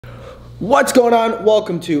What's going on?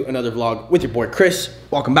 Welcome to another vlog with your boy Chris.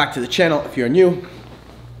 Welcome back to the channel if you're new.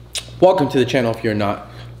 Welcome to the channel if you're not.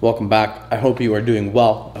 Welcome back. I hope you are doing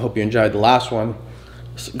well. I hope you enjoyed the last one.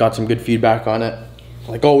 Got some good feedback on it.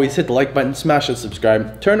 Like always, hit the like button, smash the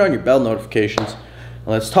subscribe, turn on your bell notifications, and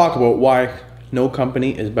let's talk about why no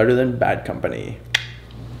company is better than bad company.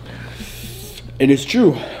 It is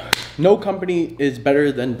true. No company is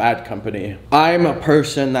better than bad company. I'm a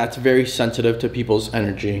person that's very sensitive to people's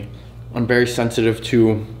energy. I'm very sensitive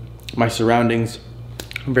to my surroundings.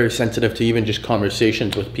 I'm very sensitive to even just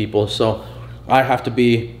conversations with people. So I have to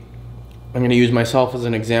be, I'm gonna use myself as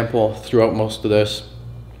an example throughout most of this.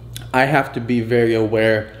 I have to be very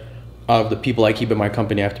aware of the people I keep in my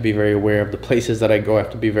company. I have to be very aware of the places that I go. I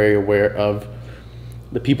have to be very aware of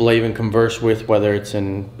the people I even converse with, whether it's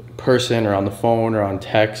in person or on the phone or on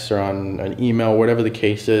text or on an email, whatever the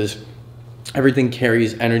case is. Everything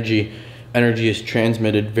carries energy. Energy is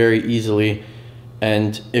transmitted very easily,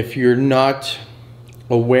 and if you're not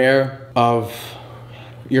aware of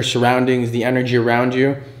your surroundings, the energy around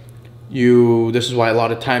you, this is why a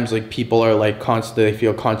lot of times like people are like they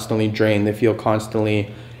feel constantly drained, they feel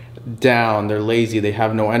constantly down, they're lazy, they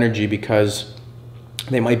have no energy because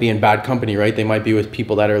they might be in bad company, right? They might be with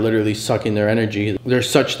people that are literally sucking their energy. There's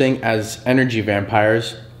such thing as energy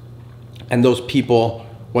vampires, and those people,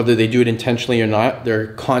 whether they do it intentionally or not,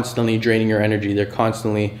 they're constantly draining your energy. They're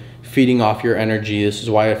constantly feeding off your energy. This is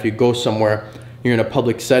why if you go somewhere, you're in a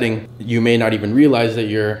public setting, you may not even realize that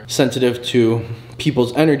you're sensitive to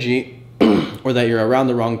people's energy or that you're around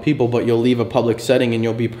the wrong people, but you'll leave a public setting and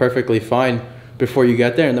you'll be perfectly fine before you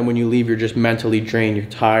get there. And then when you leave, you're just mentally drained, you're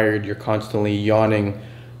tired, you're constantly yawning,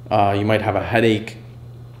 you might have a headache,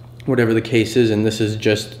 whatever the case is. And this is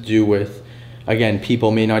just to do with, again,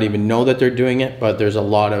 people may not even know that they're doing it, but there's a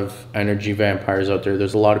lot of energy vampires out there.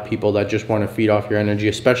 There's a lot of people that just want to feed off your energy,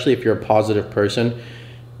 especially if you're a positive person.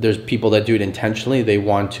 There's people that do it intentionally. They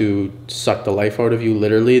want to suck the life out of you,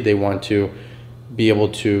 literally. They want to be able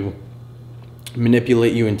to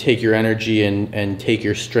manipulate you and take your energy and take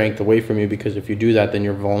your strength away from you, because if you do that, then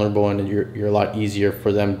you're vulnerable and you're a lot easier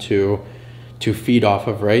for them to feed off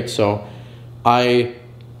of, right? So this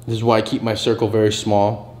is why I keep my circle very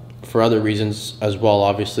small, for other reasons as well,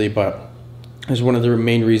 obviously, but this is one of the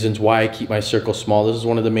main reasons why I keep my circle small. This is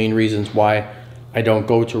one of the main reasons why I don't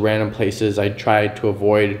go to random places. I try to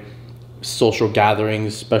avoid social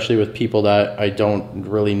gatherings, especially with people that I don't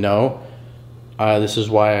really know. This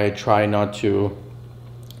is why I try not to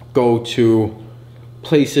go to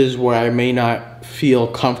places where I may not feel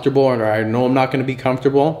comfortable or I know I'm not going to be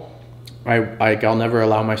comfortable. I'll never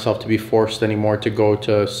allow myself to be forced anymore to go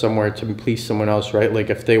to somewhere to please someone else, right?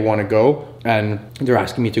 Like if they want to go and they're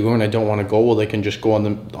asking me to go and I don't want to go, well, they can just go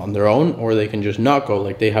on their own, or they can just not go.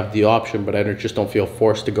 Like they have the option, but I just don't feel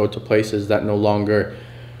forced to go to places that no longer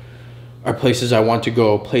are places I want to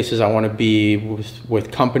go, places I want to be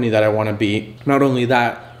with company that I want to be. Not only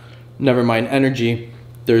that, never mind energy,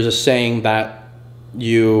 there's a saying that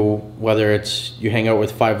whether it's you hang out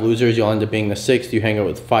with 5 losers, you'll end up being the 6th. You hang out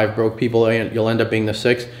with 5 broke people, you'll end up being the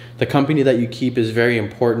 6th. The company that you keep is very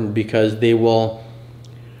important, because they will,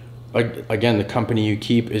 again, the company you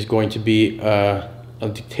keep is going to be a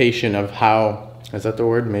dictation of how, is that the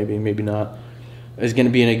word? Maybe not. Is going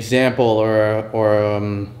to be an example or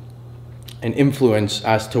an influence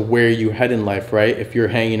as to where you head in life, right? If you're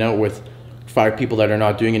hanging out with 5 people that are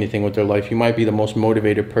not doing anything with their life, you might be the most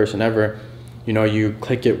motivated person ever. You know, you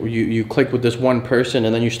click with this one person,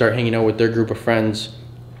 and then you start hanging out with their group of friends,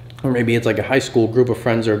 or maybe it's like a high school group of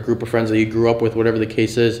friends or a group of friends that you grew up with, whatever the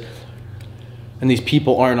case is, and these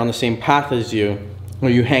people aren't on the same path as you,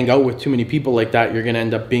 or you hang out with too many people like that, you're going to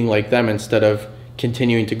end up being like them instead of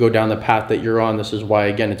continuing to go down the path that you're on. This is why,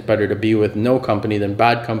 again, it's better to be with no company than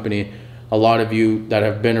bad company. A lot of you that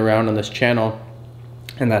have been around on this channel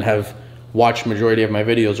and that have watched majority of my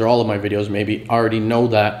videos, or all of my videos maybe, already know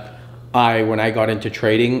that when I got into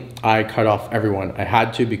trading, I cut off everyone. I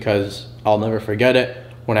had to, because I'll never forget it.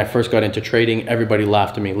 When I first got into trading, everybody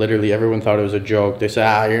laughed at me. Literally, everyone thought it was a joke. They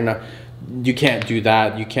said, you can't do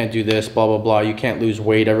that. You can't do this, blah, blah, blah. You can't lose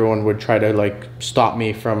weight. Everyone would try to like stop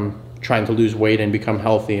me from trying to lose weight and become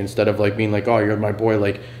healthy, instead of like being like, oh, you're my boy.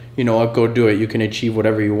 Like, you know what, go do it. You can achieve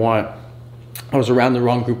whatever you want. I was around the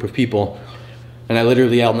wrong group of people. And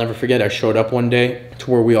I'll never forget, I showed up one day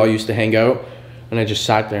to where we all used to hang out. And I just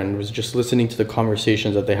sat there and was just listening to the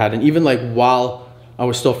conversations that they had. And even like while I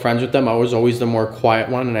was still friends with them, I was always the more quiet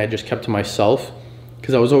one, and I just kept to myself,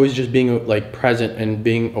 because I was always just being like present and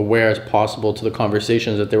being aware as possible to the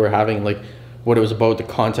conversations that they were having, like what it was about, the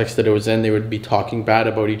context that it was in. They would be talking bad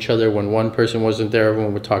about each other. When one person wasn't there,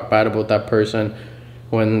 everyone would talk bad about that person.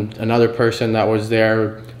 when another person that was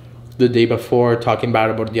there the day before talking bad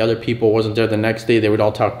about the other people wasn't there the next day, they would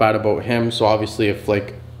all talk bad about him. So obviously if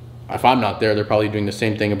I'm not there, they're probably doing the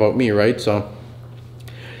same thing about me, right? So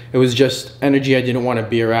it was just energy I didn't want to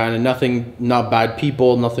be around, and not bad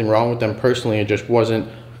people, nothing wrong with them personally. It just wasn't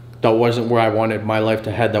where I wanted my life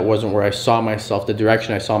to head. That wasn't where I saw myself, the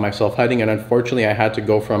direction I saw myself heading. And unfortunately, I had to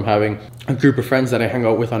go from having a group of friends that I hung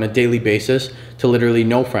out with on a daily basis to literally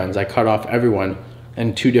no friends. I cut off everyone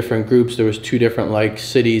in 2 different groups. There was 2 different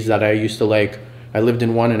cities that I used to I lived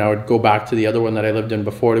in one, and I would go back to the other one that I lived in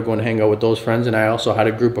before to go and hang out with those friends. And I also had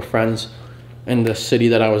a group of friends in the city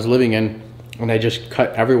that I was living in, and I just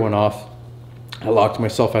cut everyone off. I locked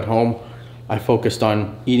myself at home. I focused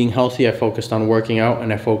on eating healthy, I focused on working out,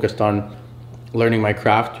 and I focused on learning my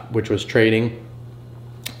craft, which was trading.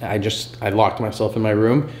 I locked myself in my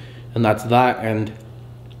room, and that's that. And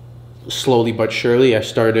slowly but surely, I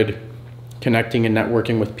started connecting and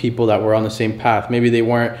networking with people that were on the same path. Maybe they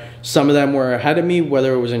weren't, some of them were ahead of me,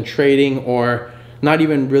 whether it was in trading or not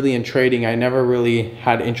even really in trading. I never really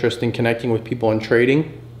had interest in connecting with people in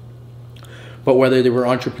trading. But whether they were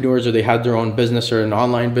entrepreneurs or they had their own business or an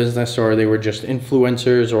online business, or they were just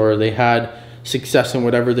influencers, or they had success in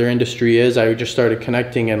whatever their industry is, I just started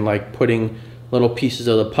connecting and putting little pieces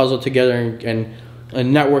of the puzzle together and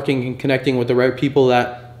networking and connecting with the right people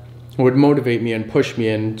that would motivate me and push me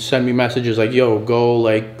and send me messages like, yo,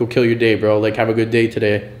 go kill your day, bro. Have a good day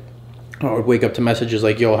today. I would wake up to messages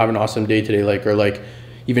like, yo, have an awesome day today. Or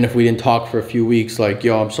even if we didn't talk for a few weeks,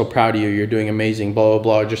 yo, I'm so proud of you. You're doing amazing, blah, blah,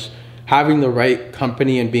 blah. Just having the right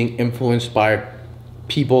company and being influenced by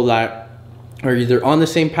people that are either on the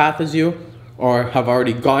same path as you or have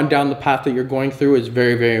already gone down the path that you're going through is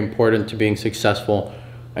very, very important to being successful.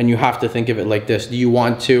 And you have to think of it like this. Do you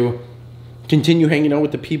want to continue hanging out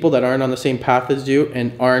with the people that aren't on the same path as you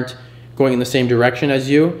and aren't going in the same direction as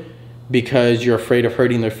you because you're afraid of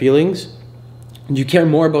hurting their feelings? Do you care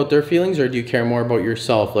more about their feelings, or do you care more about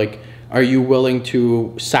yourself? Are you willing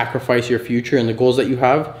to sacrifice your future and the goals that you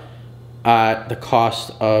have at the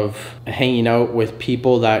cost of hanging out with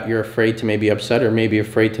people that you're afraid to maybe upset, or maybe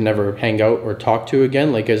afraid to never hang out or talk to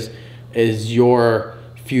again? Is your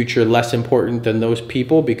future less important than those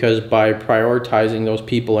people? Because by prioritizing those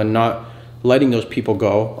people and not letting those people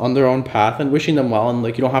go on their own path and wishing them well, and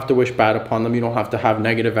you don't have to wish bad upon them, you don't have to have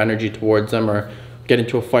negative energy towards them or get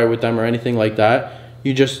into a fight with them or anything like that.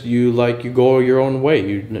 You go your own way.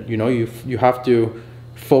 You have to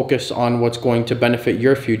focus on what's going to benefit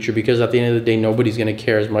your future, because at the end of the day, nobody's going to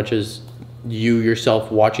care as much as you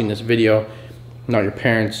yourself watching this video. Not your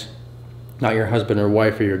parents, not your husband or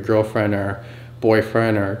wife or your girlfriend or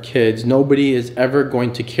boyfriend or kids. Nobody is ever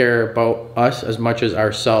going to care about us as much as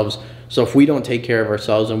ourselves. So if we don't take care of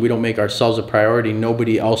ourselves and we don't make ourselves a priority,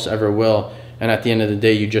 nobody else ever will. And at the end of the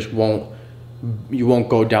day, you won't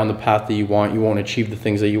go down the path that you want. You won't achieve the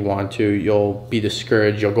things that you want to. You'll be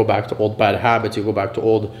discouraged. You'll go back to old bad habits. You'll go back to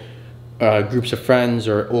old groups of friends,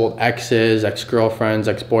 or old exes, ex-girlfriends,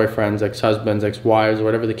 ex-boyfriends, ex-husbands, ex-wives,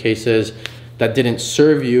 whatever the case is, that didn't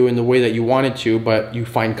serve you in the way that you wanted to, but you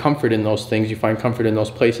find comfort in those things. You find comfort in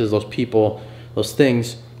those places, those people, those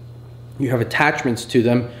things. You have attachments to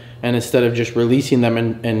them, and instead of just releasing them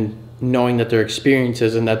and knowing that they're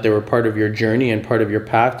experiences and that they were part of your journey and part of your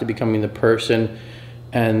path to becoming the person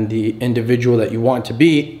and the individual that you want to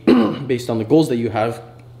be based on the goals that you have,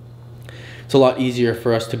 it's a lot easier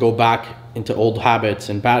for us to go back into old habits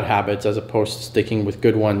and bad habits as opposed to sticking with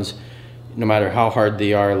good ones, no matter how hard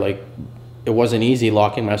they are. It wasn't easy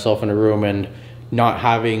locking myself in a room and not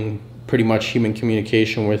having pretty much human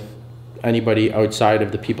communication with anybody outside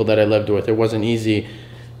of the people that I lived with. It wasn't easy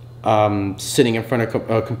sitting in front of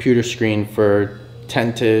a computer screen for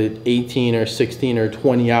 10 to 18 or 16 or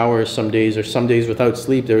 20 hours some days, or some days without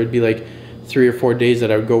sleep. There would be 3 or 4 days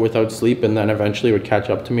that I would go without sleep, and then eventually it would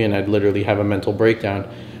catch up to me and I'd literally have a mental breakdown.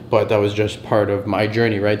 But that was just part of my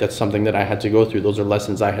journey, right? That's something that I had to go through. Those are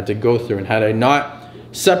lessons I had to go through. And had I not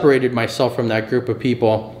separated myself from that group of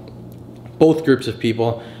people, both groups of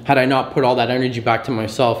people, had I not put all that energy back to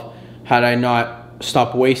myself, had I not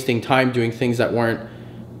stopped wasting time doing things that weren't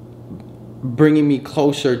bringing me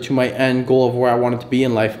closer to my end goal of where I wanted to be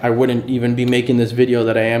in life, I wouldn't even be making this video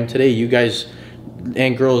that I am today. You guys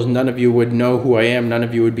and girls, none of you would know who I am. None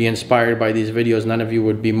of you would be inspired by these videos. None of you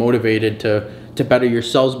would be motivated to better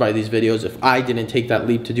yourselves by these videos if I didn't take that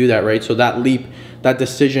leap to do that, right? So that leap, that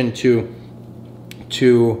decision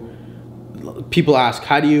to people ask,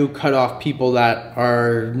 how do you cut off people that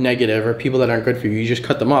are negative or people that aren't good for you? You just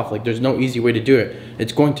cut them off. There's no easy way to do it.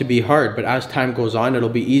 It's going to be hard, but as time goes on, it'll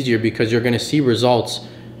be easier, because you're going to see results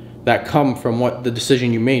that come from what the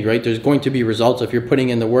decision you made, right? There's going to be results if you're putting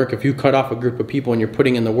in the work. If you cut off a group of people and you're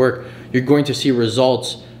putting in the work, you're going to see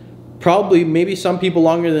results. Probably, maybe some people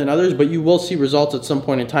longer than others, but you will see results at some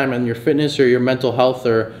point in time in your fitness or your mental health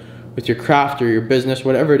or with your craft or your business,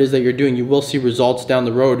 whatever it is that you're doing. You will see results down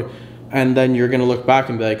the road, and then you're going to look back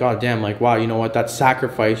and be like, oh damn, like wow, you know what, that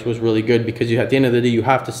sacrifice was really good, because at the end of the day you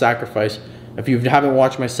have to sacrifice. If you haven't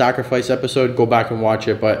watched my sacrifice episode, go back and watch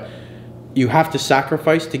it. But you have to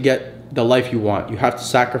sacrifice to get the life you want. You have to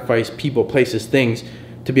sacrifice people, places, things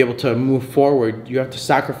to be able to move forward. You have to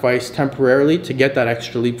sacrifice temporarily to get that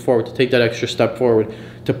extra leap forward, to take that extra step forward,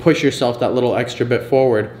 to push yourself that little extra bit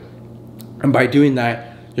forward. And by doing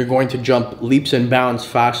that, you're going to jump leaps and bounds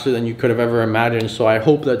faster than you could have ever imagined. So I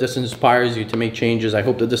hope that this inspires you to make changes. I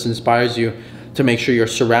hope that this inspires you to make sure you're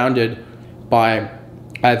surrounded by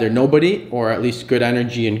either nobody or at least good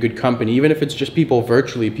energy and good company, even if it's just people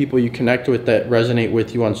virtually, people you connect with that resonate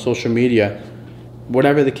with you on social media.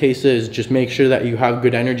 Whatever the case is, just make sure that you have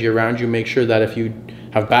good energy around you. Make sure that if you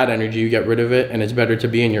have bad energy, you get rid of it, and it's better to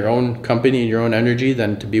be in your own company and your own energy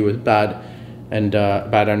than to be with bad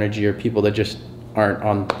energy or people that just aren't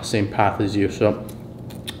on the same path as you. So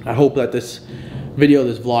I hope that this video,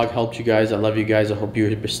 this vlog helped you guys. I love you guys. I hope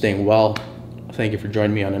you're staying well. Thank you for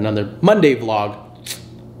joining me on another Monday vlog.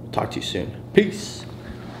 Talk to you soon. Peace.